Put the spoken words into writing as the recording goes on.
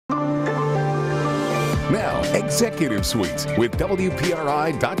Now, Executive Suite with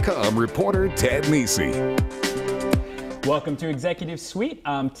WPRI.com reporter Ted Nesi. Welcome to Executive Suite.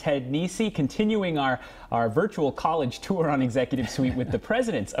 I'm Ted Nesi, continuing our virtual college tour on Executive Suite with the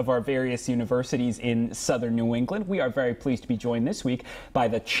presidents of our various universities in southern New England. We are very pleased to be joined this week by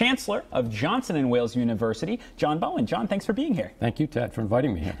the Chancellor of Johnson & Wales University, John Bowen. John, thanks for being here. Thank you, Ted, for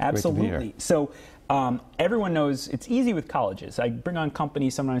inviting me here. Absolutely. Great to be here. So everyone knows it's easy with colleges. I bring on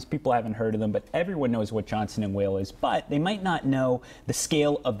companies, sometimes people haven't heard of them, but everyone knows what Johnson & Wales is, but they might not know the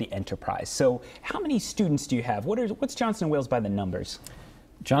scale of the enterprise. So how many students do you have? What's Johnson & Wales by the numbers?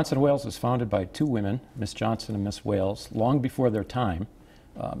 Johnson & Wales was founded by two women, Miss Johnson and Miss Wales, long before their time,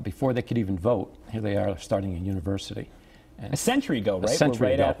 before they could even vote. Here they are starting a university. And a century ago, right? A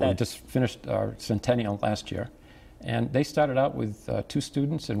century ago. We just finished our centennial last year. And they started out with 2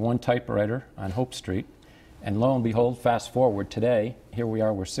 students and 1 typewriter on Hope Street. And lo and behold, fast forward today, here we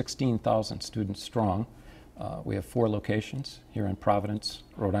are, we're 16,000 students strong. We have 4 locations here in Providence,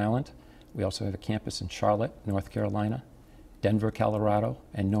 Rhode Island. We also have a campus in Charlotte, North Carolina, Denver, Colorado,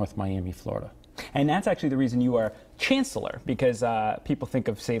 and North Miami, Florida. And that's actually the reason you are Chancellor, because people think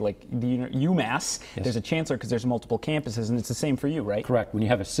of, say, like the UMass, yes. There's a Chancellor because there's multiple campuses, and it's the same for you, right? Correct. When you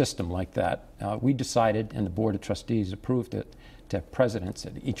have a system like that, we decided, and the Board of Trustees approved it, to have presidents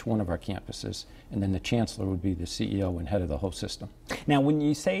at each one of our campuses, and then the Chancellor would be the CEO and head of the whole system. Now, when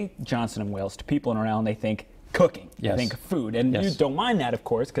you say Johnson & Wales, to people around, they think cooking, yes. I think food, and yes. You don't mind that, of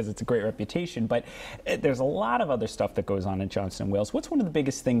course, because it's a great reputation, but there's a lot of other stuff that goes on in Johnson & Wales. What's one of the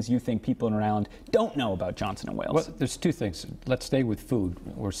biggest things you think people around don't know about Johnson & Wales? Well, there's 2 things. Let's stay with food.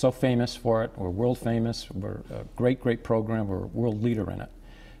 We're so famous for it. We're world famous. We're a great, great program. We're a world leader in it.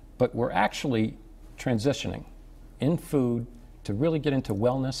 But we're actually transitioning in food to really get into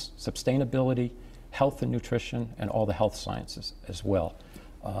wellness, sustainability, health and nutrition, and all the health sciences as well.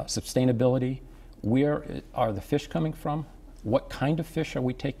 Sustainability. Where are the fish coming from? What kind of fish are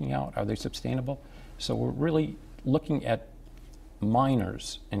we taking out? Are they sustainable? So we're really looking at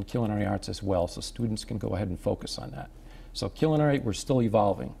minors in culinary arts as well, so students can go ahead and focus on that. So culinary, we're still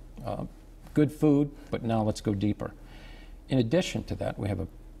evolving. Good food, but now let's go deeper. In addition to that, we have a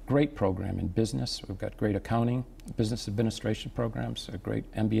great program in business. We've got great accounting, business administration programs, a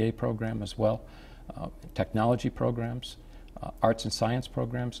great MBA program as well, technology programs. Arts and science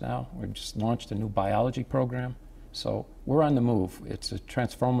programs now. We've just launched a new biology program. So we're on the move. It's a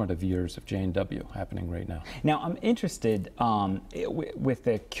transformative years of J&W happening right now. Now, I'm interested with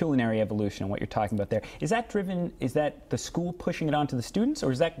the culinary evolution and what you're talking about there. Is that the school pushing it on to the students,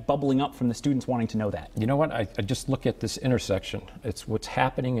 or is that bubbling up from the students wanting to know that? You know what? I just look at this intersection. It's what's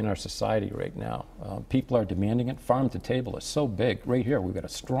happening in our society right now. People are demanding it. Farm to table is so big. Right here, we've got a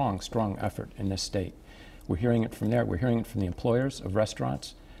strong, strong effort in this state. We're hearing it from there. We're hearing it from the employers of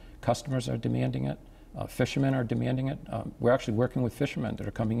restaurants. Customers are demanding it. Fishermen are demanding it. We're actually working with fishermen that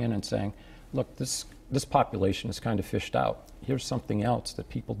are coming in and saying, look, this population is kind of fished out. Here's something else that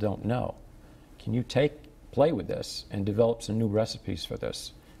people don't know. Can you play with this and develop some new recipes for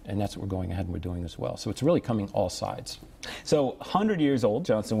this? And that's what we're going ahead and we're doing as well. So it's really coming all sides. So 100 years old,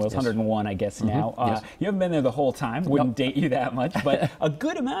 Johnson & Wales, yes. 101, I guess, now. Yes. You haven't been there the whole time. Wouldn't date you that much, but a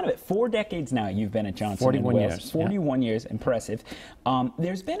good amount of it. 4 decades now you've been at Johnson & 41 Wales. years. 41 years, impressive.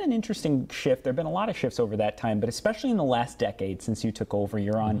 There's been an interesting shift. There have been a lot of shifts over that time, but especially in the last decade since you took over,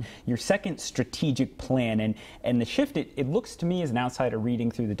 you're on your second strategic plan. And the shift, it looks to me as an outsider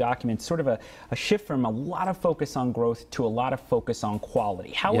reading through the documents, sort of a shift from a lot of focus on growth to a lot of focus on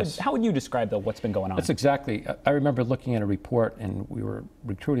quality. How would you describe, though, what's been going on? That's exactly. I remember looking at a report, and we were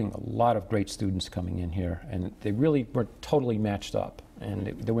recruiting a lot of great students coming in here, and they really were totally matched up, and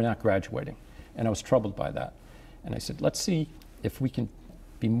they were not graduating. And I was troubled by that. And I said, let's see if we can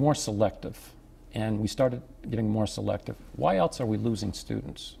be more selective. And we started getting more selective. Why else are we losing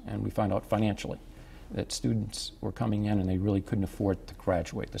students? And we found out financially that students were coming in and they really couldn't afford to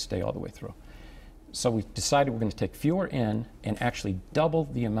graduate, to stay all the way through. So we decided we're going to take fewer in and actually double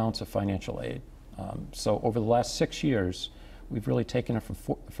the amounts of financial aid. So over the last 6 years, we've really taken it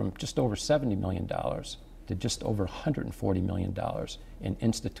from just over $70 million to just over $140 million in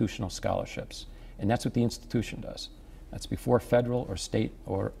institutional scholarships. And that's what the institution does. That's before federal or state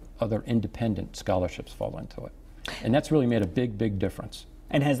or other independent scholarships fall into it. And that's really made a big, big difference.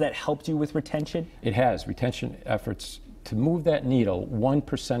 And has that helped you with retention? It has. Retention efforts. To move that needle, 1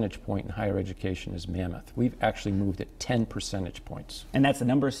 percentage point in higher education is mammoth. We've actually moved it 10 percentage points. And that's the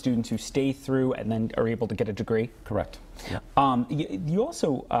number of students who stay through and then are able to get a degree? Correct. Yeah. You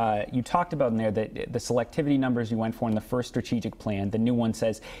also, you talked about in there that the selectivity numbers you went for in the first strategic plan, the new one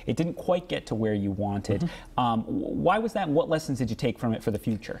says it didn't quite get to where you wanted. Why was that, and what lessons did you take from it for the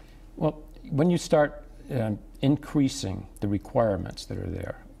future? Well, when you start increasing the requirements that are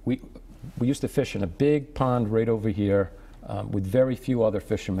there. We used to fish in a big pond right over here with very few other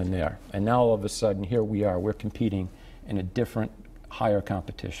fishermen there. And now all of a sudden, here we are, we're competing in a different, higher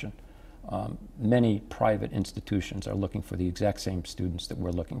competition. Many private institutions are looking for the exact same students that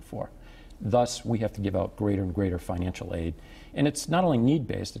we're looking for. Thus, we have to give out greater and greater financial aid. And it's not only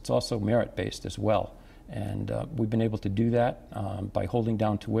need-based, it's also merit-based as well. And we've been able to do that by holding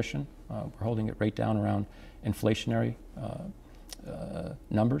down tuition. We're holding it right down around inflationary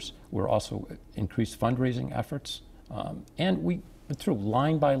numbers. We're also increased fundraising efforts. And we went through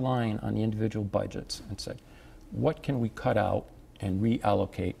line by line on the individual budgets and said, what can we cut out and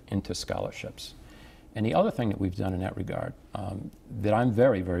reallocate into scholarships? And the other thing that we've done in that regard that I'm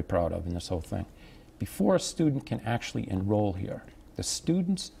very, very proud of in this whole thing, before a student can actually enroll here, the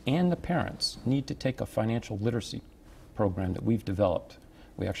students and the parents need to take a financial literacy program that we've developed.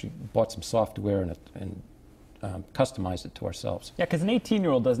 We actually bought some software and customized it to ourselves. Yeah, because an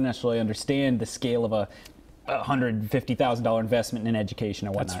 18-year-old doesn't necessarily understand the scale of a $150,000 investment in education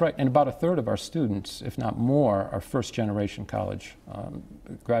or whatnot. That's right, and about a third of our students, if not more, are first-generation college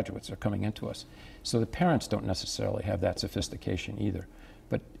graduates are coming into us. So the parents don't necessarily have that sophistication either.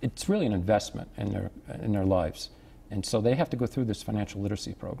 But it's really an investment in their lives. And so they have to go through this financial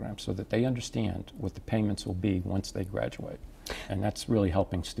literacy program so that they understand what the payments will be once they graduate. And that's really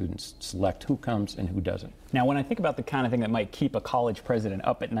helping students select who comes and who doesn't. Now, when I think about the kind of thing that might keep a college president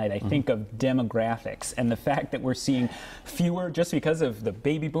up at night, I think of demographics and the fact that we're seeing fewer, just because of the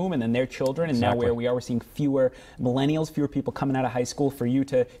baby boom and then their children, and now where we are, we're seeing fewer millennials, fewer people coming out of high school for you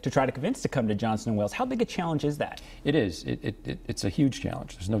to try to convince to come to Johnson & Wales. How big a challenge is that? It is. It's a huge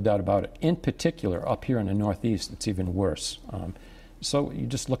challenge. There's no doubt about it. In particular, up here in the Northeast, it's even worse. So you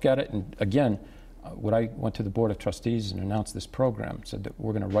just look at it, and again, when I went to the Board of Trustees and announced this program, said that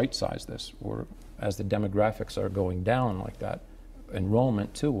we're going to right-size this. As the demographics are going down like that,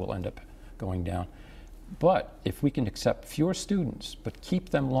 enrollment too will end up going down. But if we can accept fewer students but keep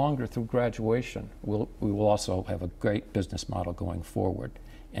them longer through graduation, we will also have a great business model going forward.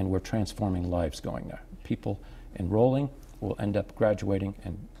 And we're transforming lives going there. People enrolling will end up graduating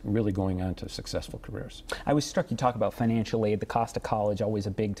and really going on to successful careers. I was struck, you talk about financial aid, the cost of college, always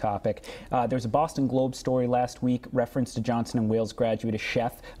a big topic. There's a Boston Globe story last week, reference to Johnson & Wales graduate, a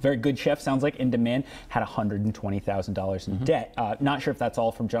chef, very good chef, sounds like, in demand, had $120,000 in debt. Not sure if that's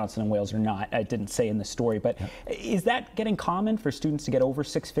all from Johnson & Wales or not. It didn't say in the story, but is that getting common for students to get over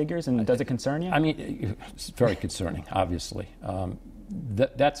six figures, and does it concern you? I mean, it's very concerning, obviously.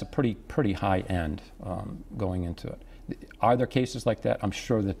 That's a pretty high end going into it. Are there cases like that? I'm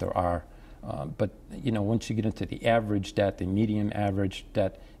sure that there are. But you know, once you get into the average debt, the median average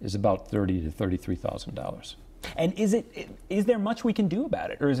debt is about $30,000 to $33,000. And is there much we can do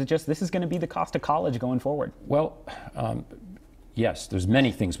about it, or is it just this is going to be the cost of college going forward? Well, yes, there's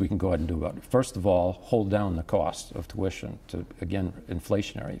many things we can go ahead and do about it. First of all, hold down the cost of tuition to, again,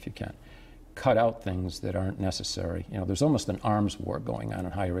 inflationary if you can. Cut out things that aren't necessary. You know, there's almost an arms war going on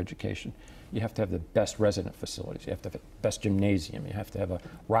in higher education. You have to have the best resident facilities. You have to have the best gymnasium. You have to have a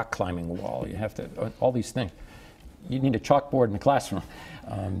rock climbing wall. You have to, all these things. You need a chalkboard in the classroom.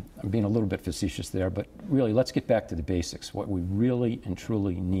 I'm being a little bit facetious there, but really, let's get back to the basics, what we really and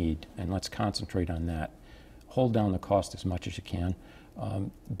truly need, and let's concentrate on that. Hold down the cost as much as you can.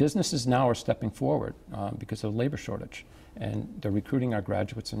 Businesses now are stepping forward because of the labor shortage, and they're recruiting our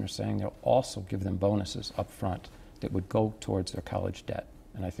graduates, and they're saying they'll also give them bonuses up front that would go towards their college debt.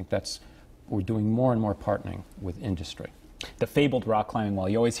 And I think we're doing more and more partnering with industry. The fabled rock climbing wall.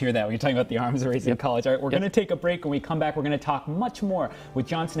 You always hear that when you're talking about the arms race in college. All right, we're going to take a break. When we come back, we're going to talk much more with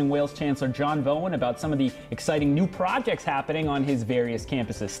Johnson & Wales Chancellor John Bowen about some of the exciting new projects happening on his various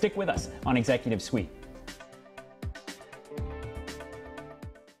campuses. Stick with us on Executive Suite.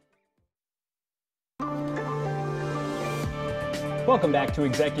 Welcome back to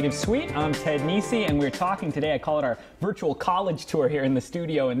Executive Suite. I'm Ted Nisi, and we're talking today, I call it our virtual college tour here in the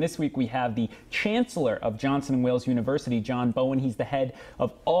studio, and this week we have the Chancellor of Johnson & Wales University, John Bowen. He's the head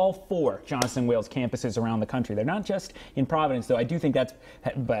of all 4 Johnson & Wales campuses around the country. They're not just in Providence, though. I do think that's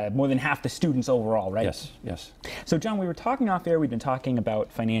more than half the students overall, right? Yes, yes. So, John, we were talking off air. We've been talking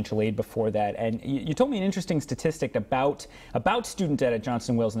about financial aid before that, and you told me an interesting statistic about student debt at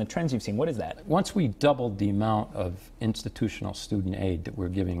Johnson & Wales and the trends you've seen. What is that? Once we doubled the amount of institutional student aid that we're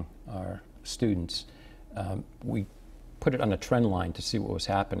giving our students, we put it on a trend line to see what was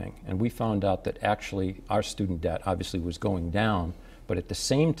happening, and we found out that actually our student debt obviously was going down, But at the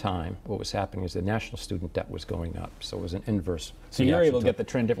same time, what was happening is the national student debt was going up. So it was an inverse. So you're able to get the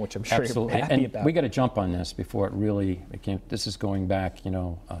trend different, which I'm sure Absolutely. you're happy about. We got to jump on this before it really became, this is going back,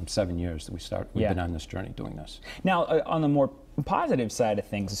 7 years that we've been on this journey doing this. Now, on the more positive side of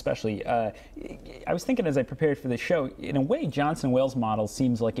things, especially, I was thinking as I prepared for the show, in a way, Johnson & Wales' model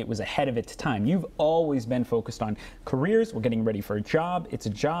seems like it was ahead of its time. You've always been focused on careers. We're getting ready for a job. It's a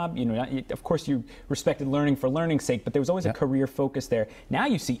job. Of course, you respected learning for learning's sake, but there was always a career focus there. Now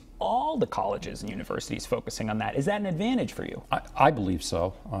you see all the colleges and universities focusing on that. Is that an advantage for you? I believe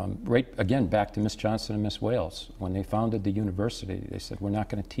so. Right, again, back to Miss Johnson and Miss Wales. When they founded the university, they said, we're not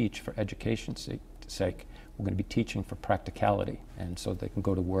going to teach for education's sake. We're going to be teaching for practicality, and so they can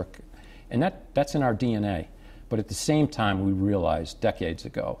go to work. And that's in our DNA. But at the same time, we realized decades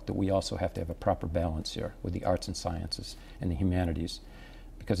ago that we also have to have a proper balance here with the arts and sciences and the humanities,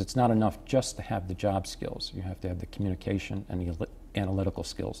 because it's not enough just to have the job skills. You have to have the communication and the analytical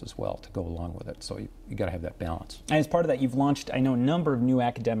skills as well to go along with it. So you got to have that balance. And as part of that, you've launched, I know, a number of new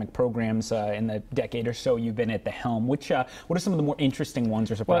academic programs in the decade or so you've been at the helm. What are some of the more interesting ones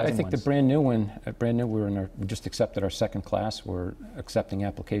or surprising ones? Well, I think the brand new one, we just accepted our second class. We're accepting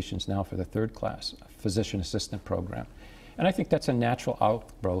applications now for the third class, physician assistant program. And I think that's a natural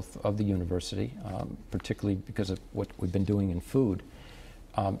outgrowth of the university, particularly because of what we've been doing in food.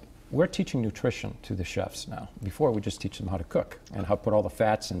 We're teaching nutrition to the chefs now. Before, we just teach them how to cook and how to put all the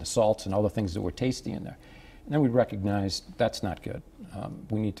fats and the salts and all the things that were tasty in there. And then we recognized that's not good.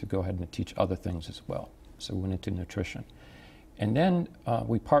 We need to go ahead and teach other things as well. So we went into nutrition. And then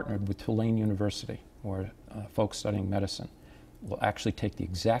we partnered with Tulane University, where folks studying medicine will actually take the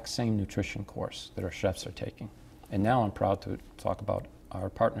exact same nutrition course that our chefs are taking. And now I'm proud to talk about our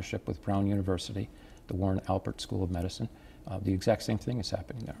partnership with Brown University, the Warren Alpert School of Medicine. The exact same thing is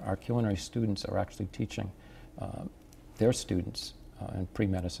happening there. Our culinary students are actually teaching their students in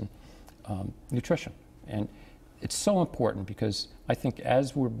pre-medicine nutrition. And it's so important because I think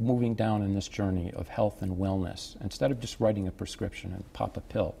as we're moving down in this journey of health and wellness, instead of just writing a prescription and pop a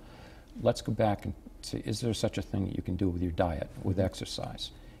pill, let's go back and see, is there such a thing that you can do with your diet, with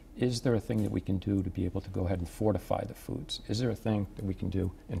exercise? Is there a thing that we can do to be able to go ahead and fortify the foods? Is there a thing that we can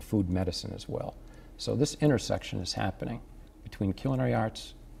do in food medicine as well? So this intersection is happening between culinary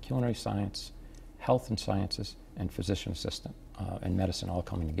arts, culinary science, health and sciences, and physician assistant and medicine all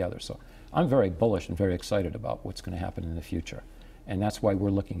coming together. So I'm very bullish and very excited about what's going to happen in the future. And that's why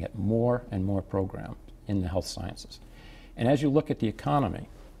we're looking at more and more programs in the health sciences. And as you look at the economy,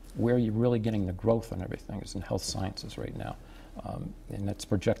 where you're really getting the growth on everything is in health sciences right now. And that's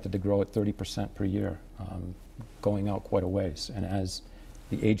projected to grow at 30% per year, going out quite a ways. And as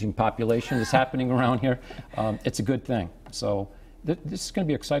the aging population is happening around here, it's a good thing. So this is going to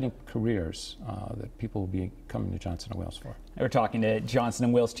be exciting careers that people will be coming to Johnson & Wales for. We're talking to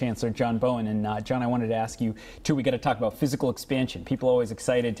Johnson & Wales Chancellor John Bowen. And John, I wanted to ask you, too, we got to talk about physical expansion. People are always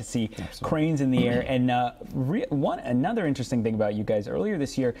excited to see cranes in the air. And another interesting thing about you guys, earlier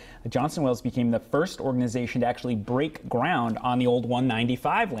this year, Johnson & Wales became the first organization to actually break ground on the old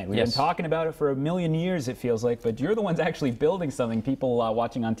 195 land. We've been talking about it for a million years, it feels like, but you're the ones actually building something. People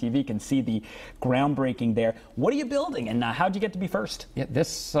watching on TV can see the groundbreaking there. What are you building, and how'd you get to be first? Yeah,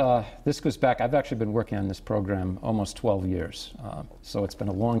 this goes back. I've actually been working on this program almost 12 years. So it's been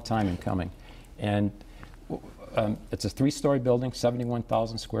a long time in coming. And it's a 3-story building,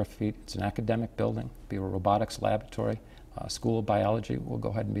 71,000 square feet. It's an academic building, be a robotics laboratory, School of Biology will go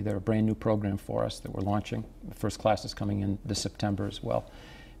ahead and be there, a brand new program for us that we're launching. The first class is coming in this September as well.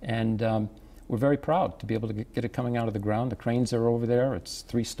 And we're very proud to be able to get it coming out of the ground. The cranes are over there. It's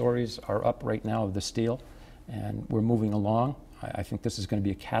 3 stories are up right now of the steel, and we're moving along. I think this is going to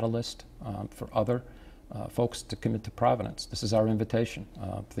be a catalyst for other folks to commit to Providence. This is our invitation.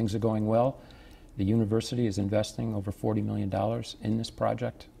 Things are going well. The university is investing over $40 million in this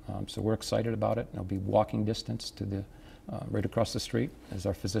project, so we're excited about it. It'll be walking distance to the right across the street is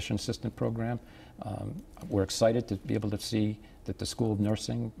our physician assistant program. We're excited to be able to see that the School of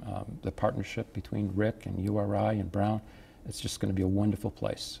Nursing, the partnership between Rick and URI and Brown, it's just going to be a wonderful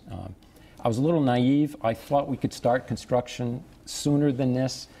place. I was a little naive. I thought we could start construction sooner than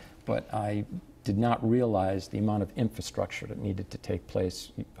this, but I did not realize the amount of infrastructure that needed to take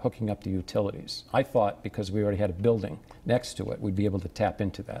place, hooking up the utilities. I thought because we already had a building next to it, we'd be able to tap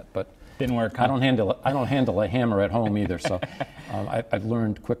into that, but didn't work. I don't handle a hammer at home either, so I've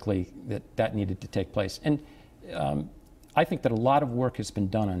learned quickly that needed to take place. And I think that a lot of work has been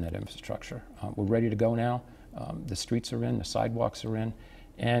done on that infrastructure. We're ready to go now. The streets are in, the sidewalks are in,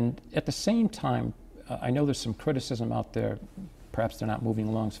 and at the same time, I know there's some criticism out there, perhaps they're not moving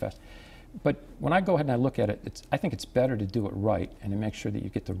along as fast. But when I go ahead and I look at it, I think it's better to do it right and to make sure that you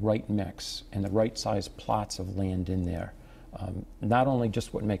get the right mix and the right size plots of land in there. Not only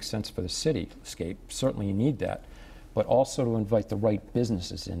just what makes sense for the cityscape, certainly you need that, but also to invite the right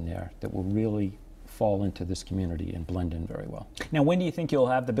businesses in there that will really fall into this community and blend in very well. Now, when do you think you'll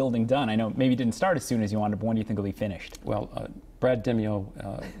have the building done? I know maybe it didn't start as soon as you wanted, but when do you think it'll be finished? Well, Brad Dimeo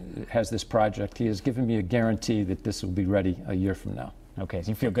has this project. He has given me a guarantee that this will be ready a year from now. Okay, so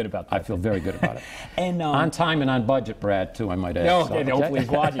you feel good about that? I feel very good about it. And on time and on budget, Brad, too, I might add. No, so, okay, hopefully he's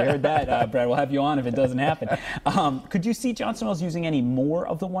watching. You heard that, Brad. We'll have you on if it doesn't happen. Could you see Johnson Wales using any more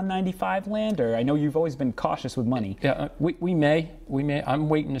of the 195 land? Or I know you've always been cautious with money. Yeah, we may. I'm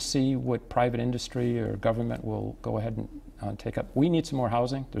waiting to see what private industry or government will go ahead and take up. We need some more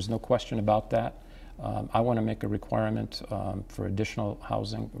housing. There's no question about that. I want to make a requirement for additional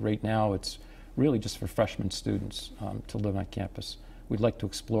housing. Right now, it's really just for freshman students to live on campus. We'd like to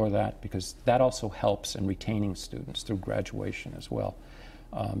explore that because that also helps in retaining students through graduation as well.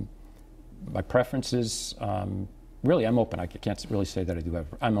 My preference is, really I'm open. I can't really say that I do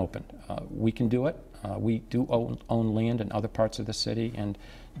ever. I'm open. We can do it. We do own land in other parts of the city and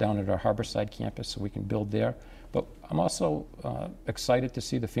down at our Harborside campus, so we can build there. But I'm also excited to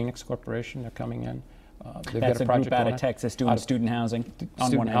see the Phoenix Corporation. They're coming in. That's a group out of Texas doing student housing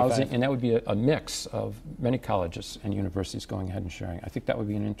on 195. And that would be a mix of many colleges and universities going ahead and sharing. I think that would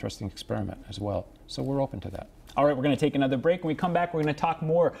be an interesting experiment as well. So we're open to that. All right, we're going to take another break. When we come back, we're going to talk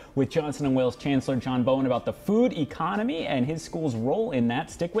more with Johnson & Wales Chancellor John Bowen about the food economy and his school's role in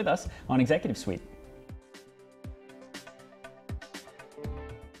that. Stick with us on Executive Suite.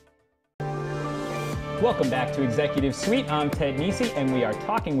 Welcome back to Executive Suite. I'm Ted Nesi, and we are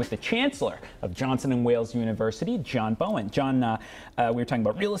talking with the Chancellor of Johnson & Wales University, John Bowen. John, we were talking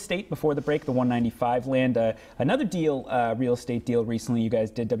about real estate before the break, the 195 land. Another deal, real estate deal recently you guys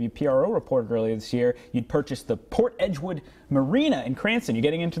did, WPRO reported earlier this year, you'd purchased the Port Edgewood Marina in Cranston. You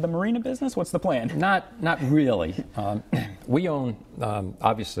getting into the marina business? What's the plan? Not really. We own,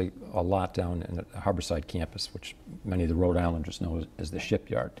 obviously, a lot down in the Harborside campus, which many of the Rhode Islanders know as the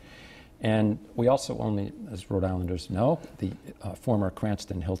shipyard. And we also own, as Rhode Islanders know, the former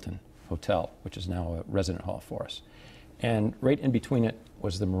Cranston Hilton Hotel, which is now a resident hall for us. And right in between it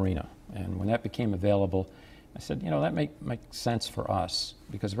was the marina. And when that became available, I said, that make sense for us,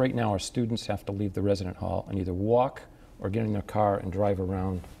 because right now our students have to leave the resident hall and either walk or get in their car and drive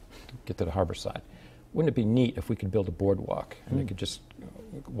around to get to the harbor side. Wouldn't it be neat if we could build a boardwalk and they could just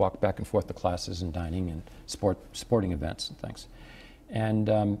walk back and forth to classes and dining and sporting events and things.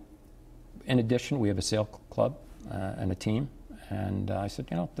 And in addition, we have a sail club and a team, and I said,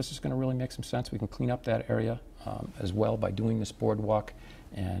 this is going to really make some sense. We can clean up that area as well by doing this boardwalk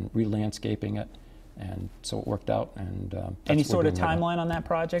and re-landscaping it, and so it worked out. And any sort of timeline on that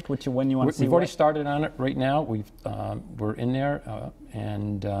project? When you want to see? We've already started on it right now. We're in there,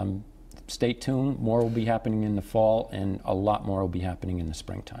 and stay tuned. More will be happening in the fall, and a lot more will be happening in the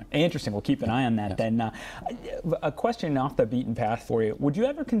springtime. Interesting. We'll keep an eye on that then. A question off the beaten path for you. Would you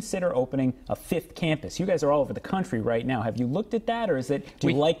ever consider opening a fifth campus? You guys are all over the country right now. Have you looked at that, or do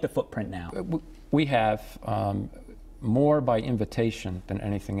you like the footprint now? We have more by invitation than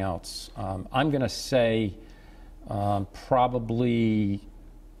anything else. I'm going to say probably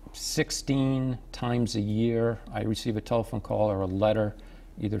 16 times a year I receive a telephone call or a letter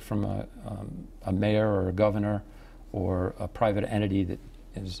either from a mayor or a governor or a private entity that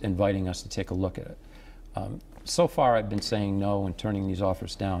is inviting us to take a look at it. So far I've been saying no and turning these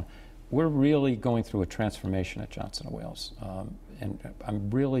offers down. We're really going through a transformation at Johnson & Wales, and I'm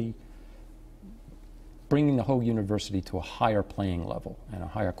really bringing the whole university to a higher playing level and a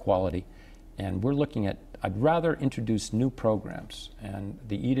higher quality. And we're looking at, I'd rather introduce new programs, and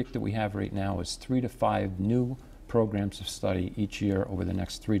the edict that we have right now is 3 to 5 new programs of study each year over the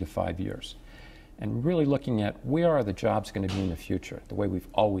next 3 to 5 years. And really looking at where are the jobs going to be in the future, the way we've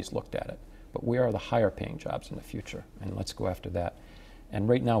always looked at it, but where are the higher paying jobs in the future, and let's go after that. And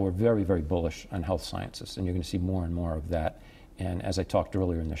right now we're very, very bullish on health sciences, and you're going to see more and more of that. And as I talked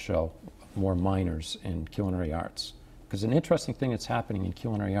earlier in the show, more minors in culinary arts. Because an interesting thing that's happening in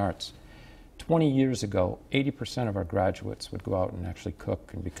culinary arts, 20 years ago, 80% of our graduates would go out and actually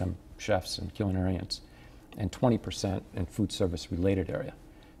cook and become chefs and culinarians, and 20% in food service related area.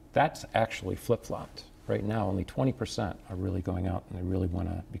 That's actually flip-flopped. Right now, only 20% are really going out and they really want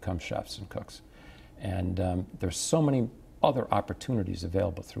to become chefs and cooks. And there's so many other opportunities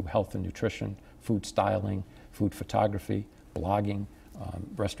available through health and nutrition, food styling, food photography, blogging,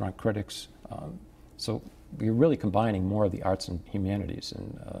 restaurant critics. So we're really combining more of the arts and humanities.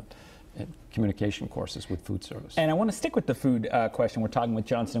 And communication courses with food service. And I want to stick with the food question. We're talking with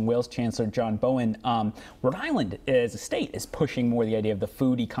Johnson & Wales Chancellor John Bowen. Rhode Island, as a state, is pushing more the idea of the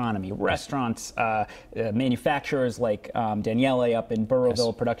food economy. Restaurants, manufacturers like Daniele up in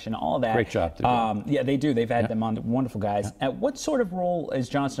Burrowville, production, all of that. Great job. Yeah, they do. They've had them on, wonderful guys. What sort of role is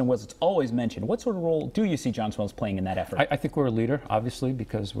Johnson & Wales, it's always mentioned, what sort of role do you see Johnson & Wales playing in that effort? I think we're a leader, obviously,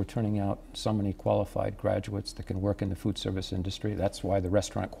 because we're turning out so many qualified graduates that can work in the food service industry. That's why the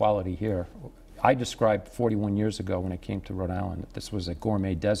restaurant quality here, I described 41 years ago when I came to Rhode Island that this was a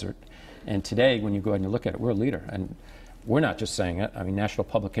gourmet desert. And today, when you go ahead and look at it, we're a leader. And we're not just saying it. I mean, national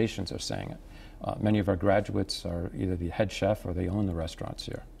publications are saying it. Many of our graduates are either the head chef or they own the restaurants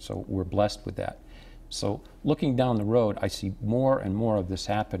here. So we're blessed with that. So looking down the road, I see more and more of this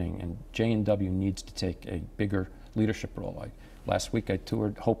happening, and J&W needs to take a bigger leadership role. Last week I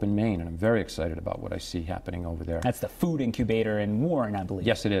toured Hope in Maine, and I'm very excited about what I see happening over there. That's the food incubator in Warren, I believe.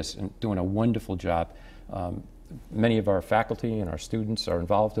 Yes, it is, and doing a wonderful job. Many of our faculty and our students are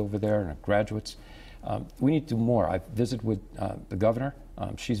involved over there, and our graduates. We need to do more. I've visited with the governor.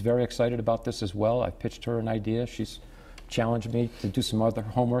 She's very excited about this as well. I've pitched her an idea. She's challenged me to do some other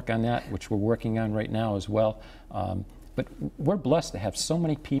homework on that, which we're working on right now as well. But we're blessed to have so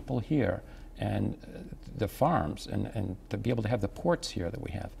many people here, and the farms, and to be able to have the ports here that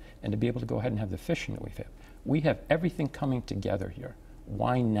we have, and to be able to go ahead and have the fishing that we have. We have everything coming together here.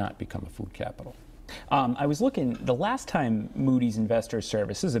 Why not become a food capital? I was looking, the last time Moody's Investors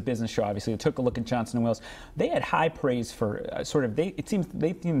Service, this is a business show obviously, took a look at Johnson & Wales, they had high praise for it seems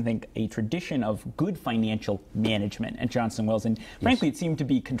they seem to think a tradition of good financial management at Johnson & Wales, and frankly it seemed to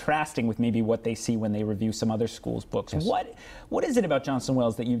be contrasting with maybe what they see when they review some other schools' books. Yes. What is it about Johnson &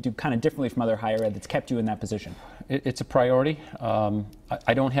 Wales that you do kind of differently from other higher ed that's kept you in that position? It's a priority.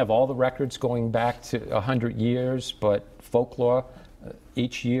 I don't have all the records going back to 100 years, but folklore,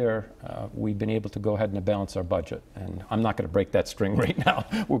 each year we've been able to go ahead and balance our budget, and I'm not going to break that string right now.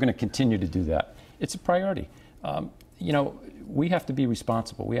 We're going to continue to do that. It's a priority. You know, we have to be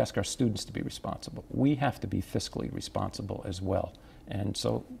responsible. We ask our students to be responsible. We have to be fiscally responsible as well. And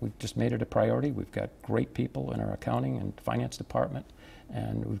so we've just made it a priority. We've got great people in our accounting and finance department,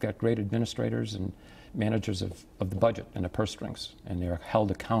 and we've got great administrators and managers of the budget and the purse strings, and they're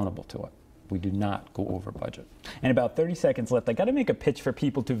held accountable to it. We do not go over budget. And about 30 seconds left. I got to make a pitch for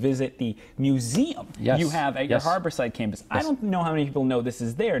people to visit the museum you have at your Harborside campus. I don't know how many people know this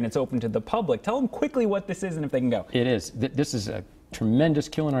is there and it's open to the public. Tell them quickly what this is and if they can go. It is. This is a tremendous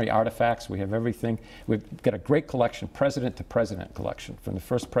culinary artifacts. We have everything. We've got a great collection, president to president collection, from the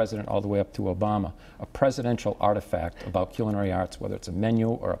first president all the way up to Obama. A presidential artifact about culinary arts, whether it's a menu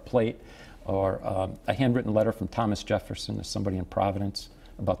or a plate or a handwritten letter from Thomas Jefferson to somebody in Providence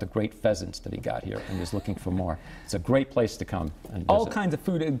about the great pheasants that he got here and is looking for more. It's a great place to come and visit. All kinds of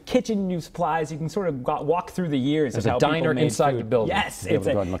food, kitchen supplies. You can sort of walk through the years There's of how a diner people made inside food. the building. Yes,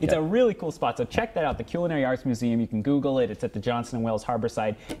 it's a really cool spot. So check that out, the Culinary Arts Museum. You can Google it. It's at the Johnson & Wales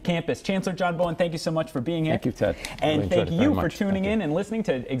Harborside campus. Chancellor John Bowen, thank you so much for being here. Thank you, Ted. And thank you for tuning in and listening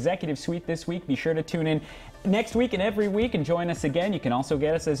to Executive Suite this week. Be sure to tune in next week and every week and join us again. You can also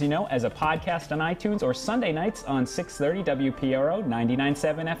get us, as you know, as a podcast on iTunes or Sunday nights on 630 WPRO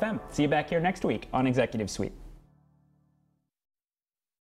 99.7 FM. See you back here next week on Executive Suite.